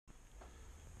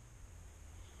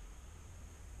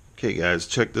Okay guys,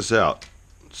 check this out.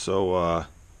 So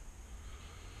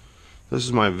this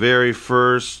is my very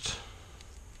first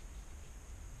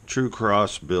true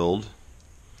cross build.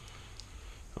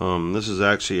 This is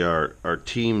actually our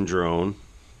team drone,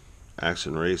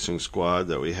 Action Racing Squad,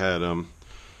 that we had.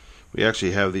 We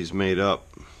actually have these made up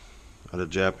out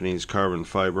of Japanese carbon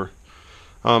fiber.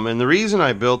 And the reason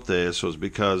I built this was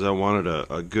because I wanted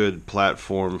a good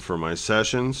platform for my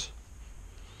sessions.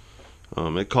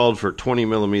 It called for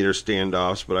 20mm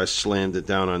standoffs, but I slammed it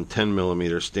down on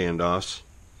 10mm standoffs.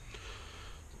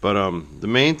 But the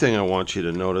main thing I want you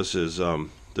to notice is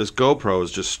this GoPro is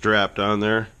just strapped on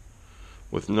there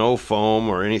with no foam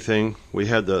or anything. We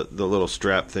had the little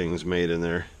strap things made in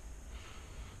there,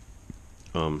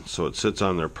 so it sits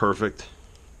on there perfect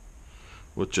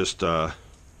with just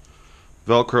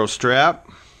Velcro strap.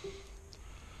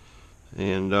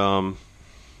 And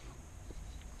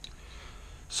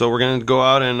so we're going to go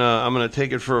out and I'm going to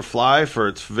take it for a fly for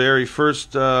its very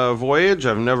first voyage.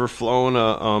 I've never flown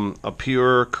a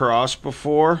pure cross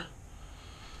before,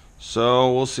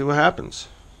 so we'll see what happens.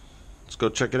 Let's go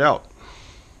check it out.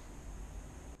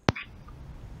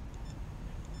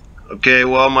 Okay,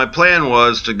 well, my plan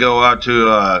was to go out to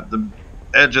the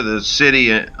edge of the city,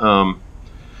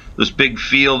 this big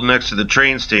field next to the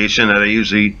train station that I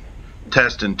usually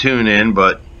test and tune in,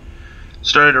 but it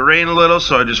started to rain a little,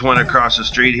 so I just went across the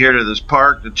street here to this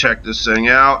park to check this thing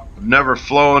out. I've never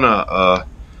flown a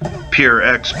Pure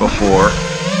X before,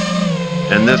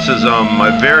 and this is my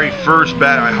very first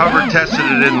battery. I hover tested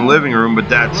it in the living room, but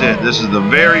that's it. This is the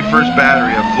very first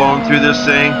battery I've flown through this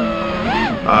thing.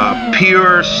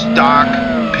 Pure stock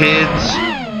PIDs.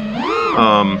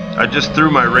 I just threw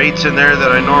my rates in there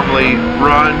that I normally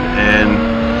run,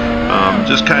 and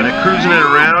just kind of cruising it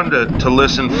around to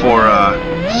listen for,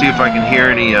 see if I can hear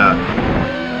any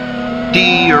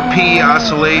D or P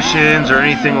oscillations or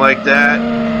anything like that.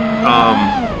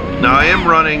 Now I am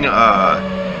running the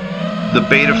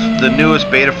newest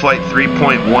Betaflight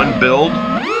 3.1 build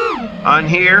on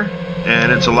here,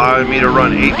 and it's allowing me to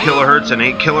run 8 kilohertz and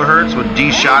 8 kilohertz with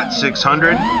Dshot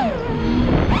 600.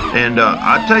 And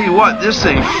I'll tell you what, this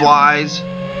thing flies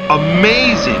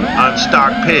amazing on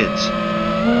stock PIDs.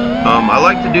 I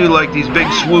like to do like these big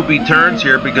swoopy turns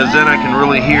here, because then I can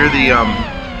really hear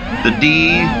the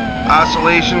D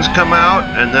oscillations come out,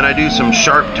 and then I do some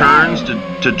sharp turns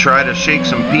to try to shake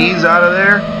some P's out of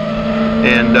there.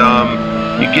 And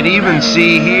you can even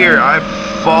see here I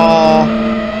fall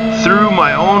through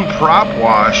my own prop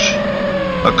wash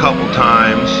a couple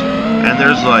times, and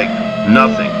there's like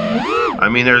nothing. I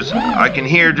mean, I can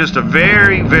hear just a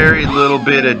very, very little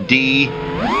bit of D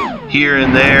here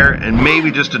and there, and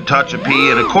maybe just a touch of P,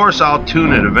 and of course I'll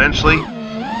tune it eventually.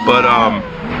 But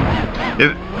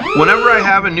whenever I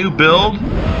have a new build,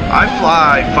 I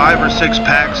fly 5 or 6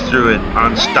 packs through it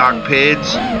on stock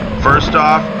PIDs first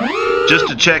off, just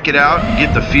to check it out and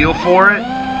get the feel for it.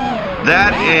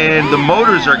 That, and the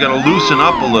motors are going to loosen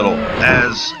up a little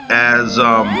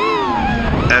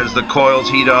as the coils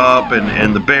heat up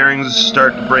and the bearings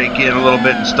start to break in a little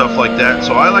bit and stuff like that.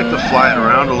 So I like to fly it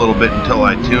around a little bit until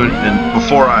I tune, and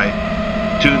before I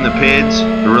tune the PIDs,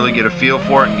 to really get a feel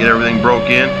for it and get everything broke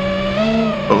in.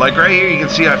 But like right here, you can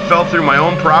see I fell through my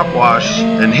own prop wash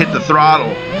and hit the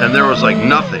throttle, and there was like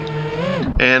nothing.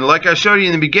 And like I showed you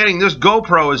in the beginning, this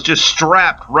GoPro is just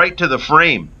strapped right to the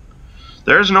frame.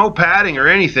 There's no padding or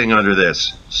anything under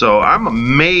this. So I'm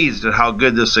amazed at how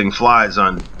good this thing flies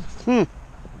on.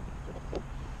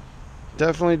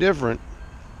 Definitely different.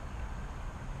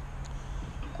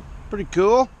 Pretty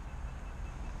cool.